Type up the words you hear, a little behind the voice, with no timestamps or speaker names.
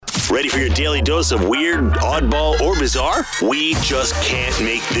Ready for your daily dose of weird, oddball, or bizarre? We just can't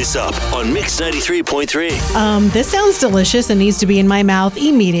make this up on Mix 93.3. This sounds delicious and needs to be in my mouth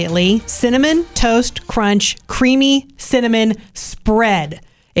immediately. Cinnamon Toast Crunch Creamy Cinnamon Spread.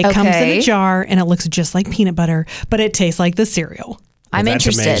 It comes in a jar and it looks just like peanut butter, but it tastes like the cereal. I'm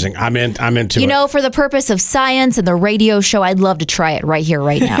interested. That's amazing. I'm into it. You know, for the purpose of science and the radio show, I'd love to try it right here,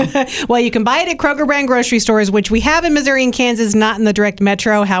 right now. Well, you can buy it at Kroger brand grocery stores, which we have in Missouri and Kansas, not in the direct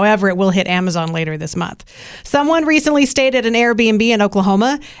metro. However, it will hit Amazon later this month. Someone recently stayed at an Airbnb in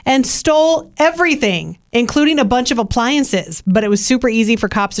Oklahoma and stole everything, including a bunch of appliances. But it was super easy for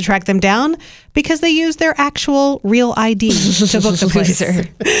cops to track them down because they used their actual real ID to book the place.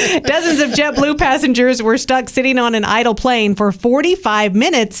 Dozens of JetBlue passengers were stuck sitting on an idle plane for 45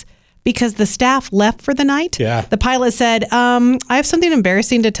 minutes because the staff left for the night. Yeah. The pilot said, I have something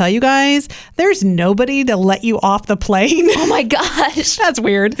embarrassing to tell you guys. There's nobody to let you off the plane. Oh my gosh. That's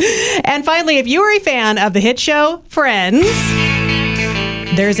weird. And finally, if you are a fan of the hit show Friends,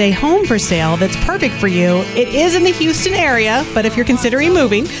 there's a home for sale that's perfect for you. It is in the Houston area, but if you're considering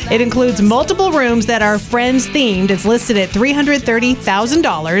moving, it includes multiple rooms that are Friends themed. It's listed at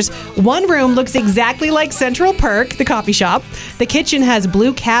 $330,000. One room looks exactly like Central Perk, the coffee shop. The kitchen has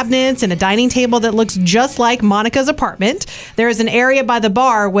blue cabinets and a dining table that looks just like Monica's apartment. There is an area by the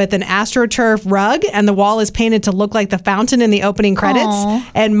bar with an AstroTurf rug, and the wall is painted to look like the fountain in the opening credits. Aww.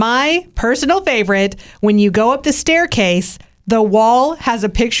 And my personal favorite, when you go up the staircase, the wall has a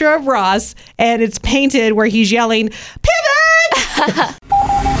picture of Ross, and it's painted where he's yelling, "Pivot!"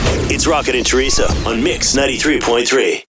 It's Rocket and Teresa on Mix 93.3.